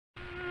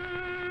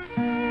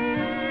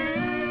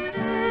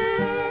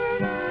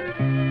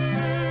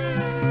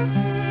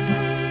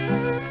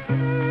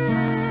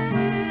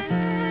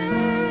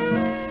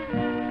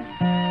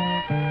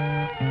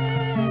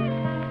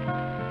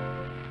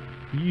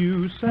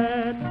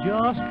said,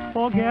 just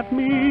forget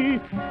me,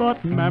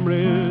 but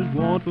memories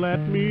won't let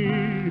me.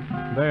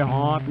 They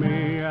haunt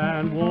me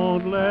and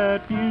won't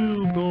let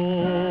you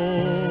go.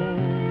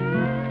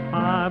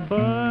 I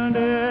burned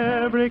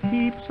every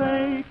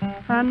keepsake,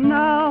 and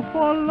now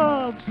for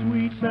love's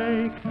sweet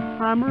sake,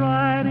 I'm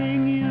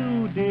writing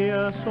you,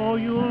 dear, so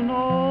you'll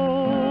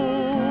know.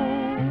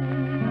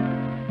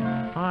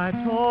 I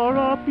tore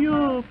up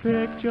your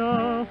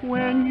picture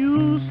when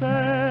you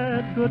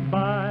said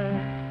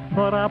goodbye,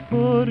 but I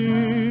put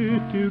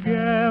it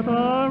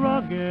together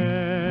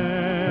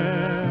again.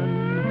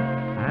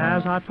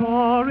 As I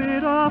tore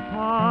it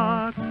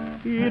apart,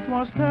 it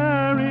was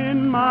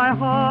tearing my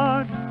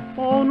heart.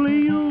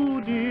 Only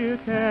you, dear,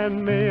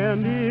 can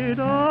mend it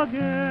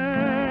again.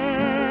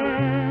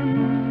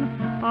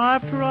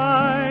 I've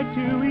tried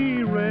to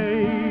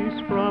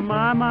erase from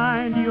my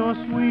mind your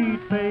sweet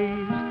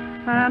face,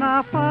 and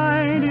I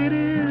find it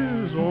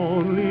is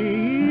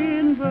only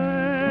in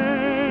vain.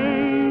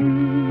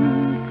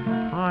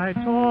 I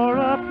tore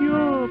up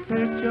your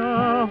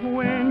picture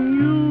when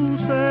you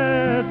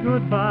said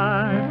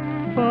goodbye,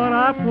 but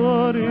I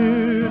put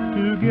it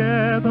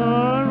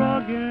together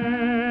again.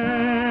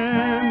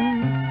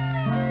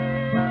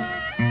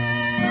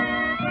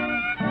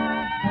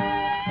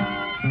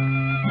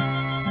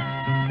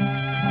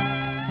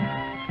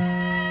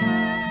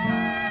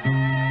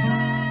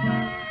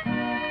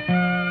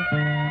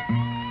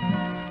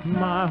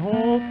 My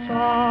hopes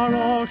are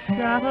all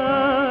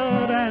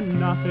shattered and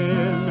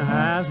nothing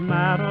has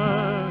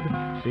mattered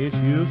since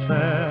you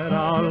said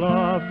our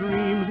love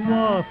dreams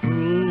were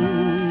through.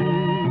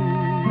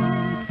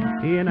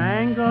 In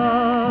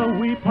anger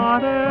we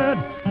parted,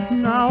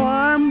 now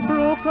I'm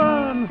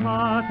broken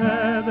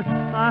hearted.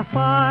 I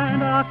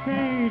find I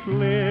can't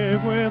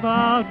live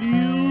without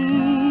you.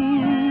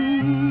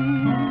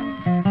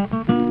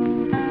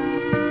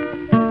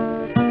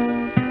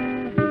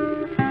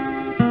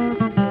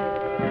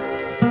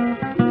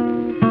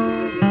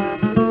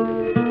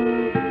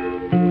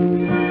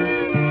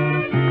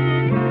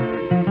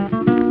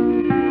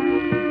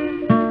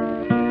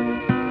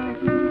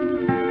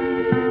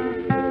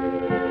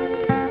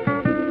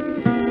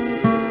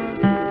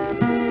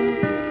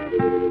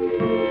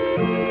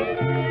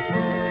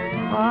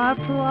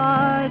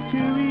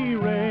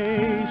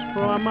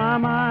 My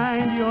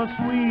mind your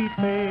sweet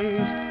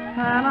face,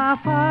 and I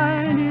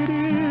find it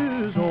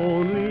is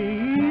only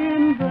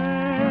in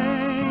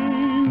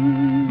vain.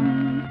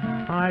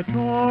 I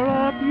tore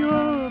up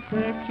your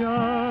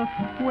picture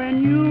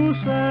when you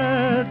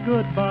said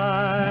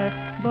goodbye,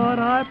 but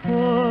I put